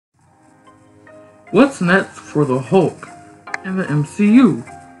What's next for the Hulk in the MCU?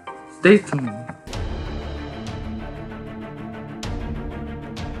 Stay tuned.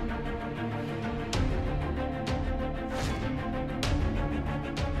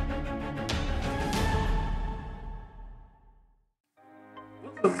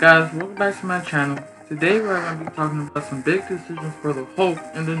 What's up guys, welcome back to my channel. Today we're going to be talking about some big decisions for the Hulk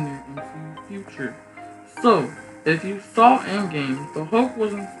in the near MCU future. So, if you saw Endgame, the Hulk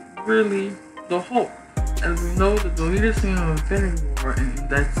wasn't really the Hulk. As we know, the deleted scene of Infinity War, and in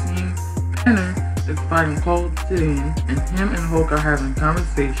that scene, Banner is fighting Cold City, and him and Hulk are having a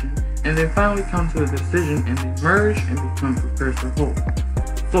conversation, and they finally come to a decision and they merge and become Professor Hulk.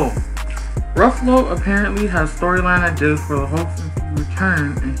 So, Ruffalo apparently has storyline ideas for the Hulk since he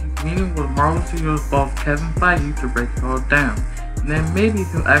returned, and he's meeting with Marvel Studios boss Kevin Feige to break it all down. And then maybe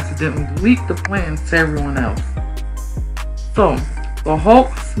he'll accidentally leak the plans to everyone else. So, the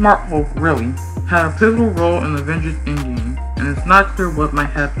Hulk, Smart Hulk really, had a pivotal role in Avengers Endgame, and it's not clear what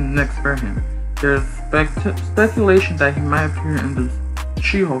might happen next for him. There's speculation that he might appear in the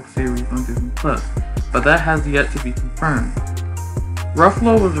She-Hulk series on Disney+, but that has yet to be confirmed.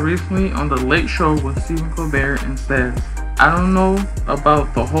 Ruffalo was recently on The Late Show with Stephen Colbert and said, "I don't know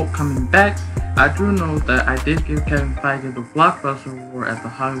about the Hulk coming back. I do know that I did give Kevin Feige the Blockbuster Award at the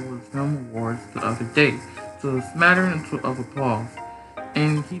Hollywood Film Awards the other day, to a smattering of applause.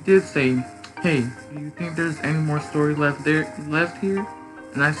 And he did say, 'Hey, do you think there's any more story left here?'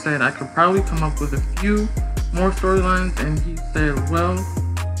 And I said I could probably come up with a few more storylines, and he said, 'Well,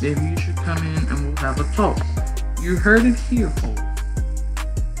 maybe you should come in and we'll have a talk.' You heard it here, folks.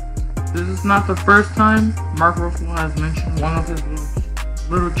 This is not the first time Mark Ruffalo has mentioned one of his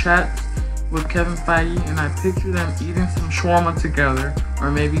little chats with Kevin Feige, and I picture them eating some shawarma together,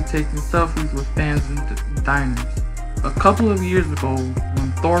 or maybe taking selfies with fans in diners. A couple of years ago,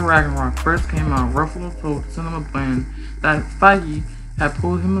 when Thor Ragnarok first came out, Ruffalo told Cinema Blend that Feige had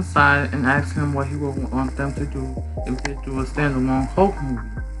pulled him aside and asked him what he would want them to do if they do a standalone Hulk movie.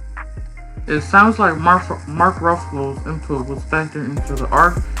 It sounds like Mark Ruffalo's input was factored into the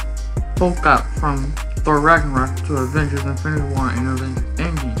arc Hulk got from Thor Ragnarok to Avengers Infinity War and Avengers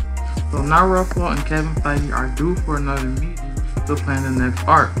Endgame. So now Ruffalo and Kevin Feige are due for another meeting to plan the next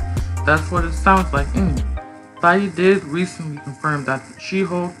arc. That's what it sounds like anyway. Feige did recently confirm that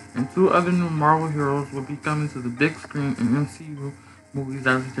She-Hulk and two other new Marvel heroes will be coming to the big screen in MCU movies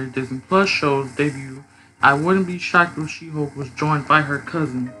after their Disney Plus shows debut. I wouldn't be shocked if She-Hulk was joined by her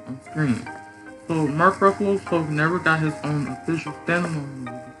cousin on screen. So Mark Ruffalo's Hulk never got his own official standalone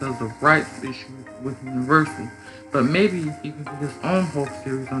movie because of rights issues with Universal, but maybe he could get his own Hulk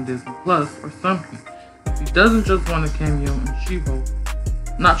series on Disney Plus or something. He doesn't just want a cameo in She-Hulk.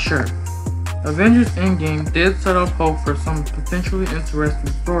 Not sure. Avengers Endgame did set up Hulk for some potentially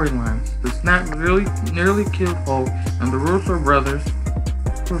interesting storylines. The snap nearly killed Hulk, and the Russo brothers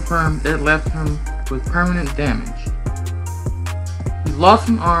confirmed it left him with permanent damage. He lost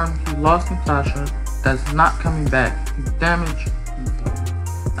an arm, he lost Natasha, that's not coming back. He's damaged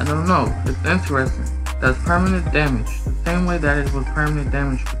himself. I don't know, it's interesting. That's permanent damage, the same way that it was permanent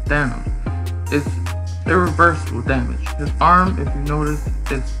damage with Thanos. It's irreversible damage. His arm, if you notice,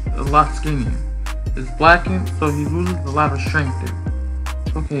 it's a lot skinnier. It's blackened, so he loses a lot of strength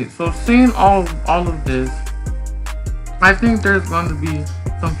there. Okay, so seeing all of this, I think there's going to be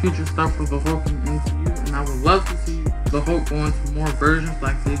some future stuff for the Hulk in the MCU, and I would love to see the Hulk go into more versions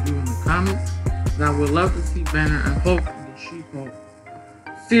like they do in the comics. And I would love to see Banner and Hulk in the She-Hulk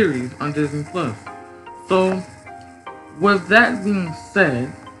series on Disney Plus. So, with that being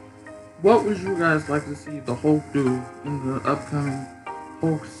said, what would you guys like to see the Hulk do in the upcoming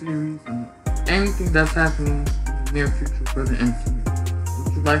Hulk series and anything that's happening in the near future for the MCU?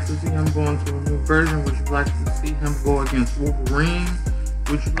 Would you like to see him go into a new version? Would you like to see him go against Wolverine?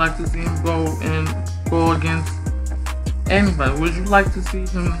 Would you like to see him go against anybody? Would you like to see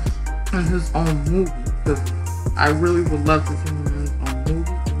him in his own movie? Because I really would love to see him in his own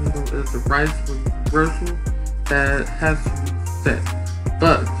movie, even though it's the rights for Universal that has to be set.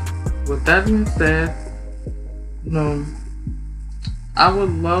 But with that being said, I would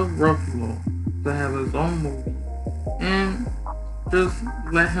love Ruffalo to have his own movie and just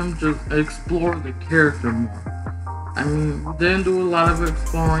let him just explore the character more. I mean, we didn't do a lot of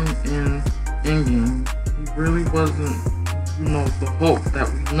exploring in Endgame. He really wasn't, the Hulk that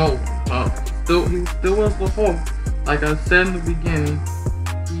we know of. He still was the Hulk. Like I said in the beginning,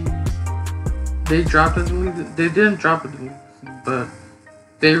 they didn't drop a deleted scene, but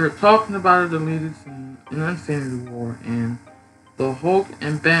they were talking about a deleted scene in Infinity War, and the Hulk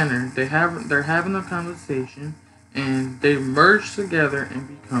and Banner, they're having a conversation, and they merge together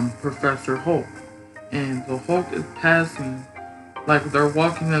and become Professor Hulk. and the Hulk is passing, like they're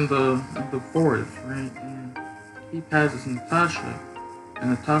walking in the forest, right? And he passes Natasha,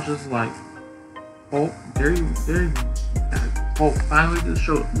 and Natasha's like, Hulk, there you. Hulk finally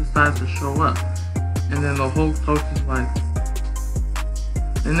decides to show up, and then the Hulk talks is like,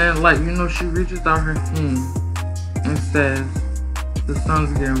 and then like she reaches out her hand and says, the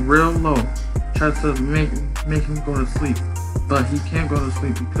sun's getting real low. Tries to make him go to sleep, but he can't go to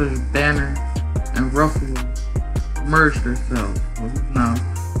sleep because Banner and Ruffalo merged themselves. Well, he's now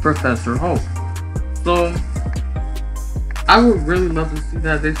Professor Hulk. So I would really love to see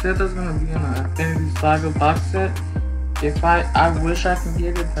that. They said that's gonna be in an Infinity Saga box set. If I wish I can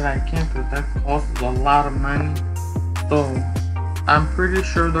get it, but I can't because that costs a lot of money. So I'm pretty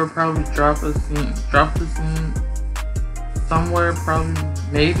sure they'll probably drop the scene somewhere, probably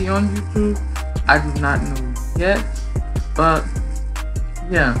maybe on YouTube. I do not know yet, but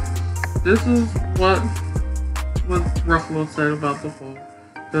yeah, this is what Ruffalo said about the Hulk,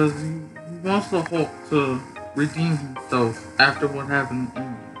 because he wants the Hulk to redeem himself after what happened in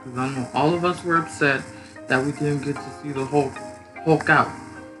Endgame. Because I know all of us were upset that we didn't get to see the Hulk out.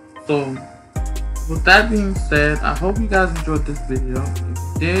 So with that being said, I hope you guys enjoyed this video. If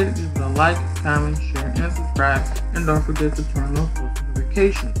you did, give it a like, comment, share, and subscribe. And don't forget to turn on post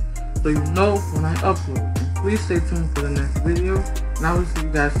notifications so you know when I upload. And please stay tuned for the next video. And I will see you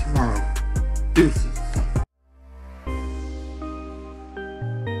guys tomorrow. Deuces.